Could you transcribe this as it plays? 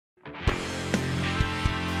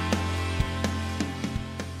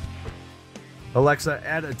Alexa,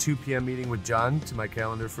 add a 2 p.m. meeting with John to my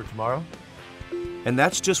calendar for tomorrow. And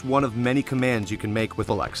that's just one of many commands you can make with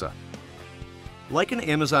Alexa. Like an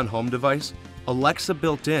Amazon Home device, Alexa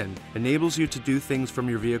built-in enables you to do things from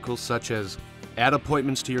your vehicle such as add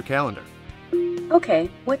appointments to your calendar. Okay,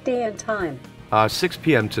 what day and time? 6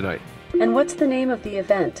 p.m. tonight. And what's the name of the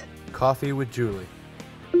event? Coffee with Julie.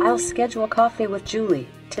 I'll schedule coffee with Julie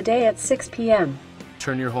today at 6 p.m.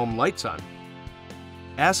 Turn your home lights on.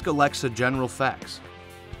 Ask Alexa general facts.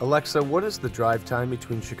 Alexa, what is the drive time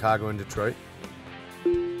between Chicago and Detroit?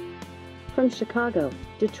 From Chicago,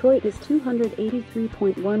 Detroit is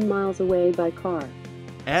 283.1 miles away by car.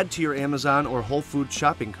 Add to your Amazon or Whole Foods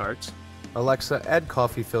shopping carts. Alexa, add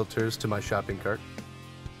coffee filters to my shopping cart.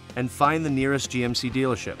 And find the nearest GMC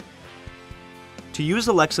dealership. To use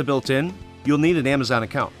Alexa built-in, you'll need an Amazon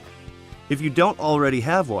account. If you don't already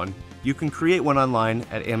have one, you can create one online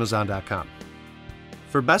at Amazon.com.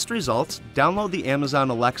 For best results, download the Amazon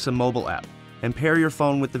Alexa mobile app and pair your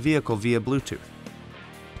phone with the vehicle via Bluetooth.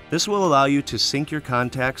 This will allow you to sync your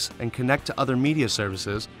contacts and connect to other media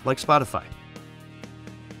services like Spotify.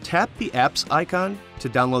 Tap the Apps icon to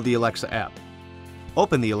download the Alexa app.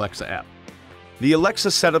 Open the Alexa app. The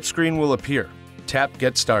Alexa setup screen will appear. Tap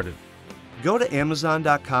Get Started. Go to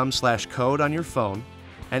Amazon.com/code on your phone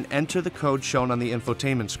and enter the code shown on the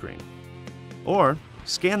infotainment screen. Or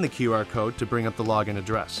scan the QR code to bring up the login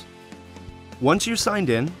address. Once you're signed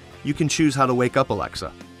in, you can choose how to wake up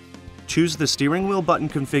Alexa. Choose the steering wheel button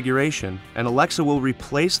configuration, and Alexa will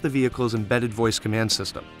replace the vehicle's embedded voice command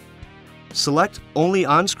system. Select Only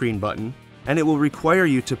On-Screen button, and it will require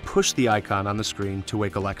you to push the icon on the screen to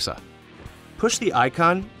wake Alexa. Push the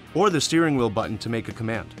icon or the steering wheel button to make a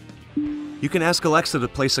command. You can ask Alexa to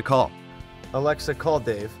place a call. Alexa, call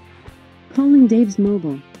Dave. Calling Dave's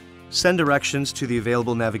mobile. Send directions to the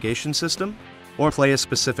available navigation system, or play a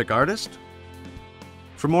specific artist.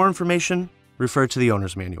 For more information, refer to the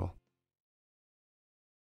owner's manual.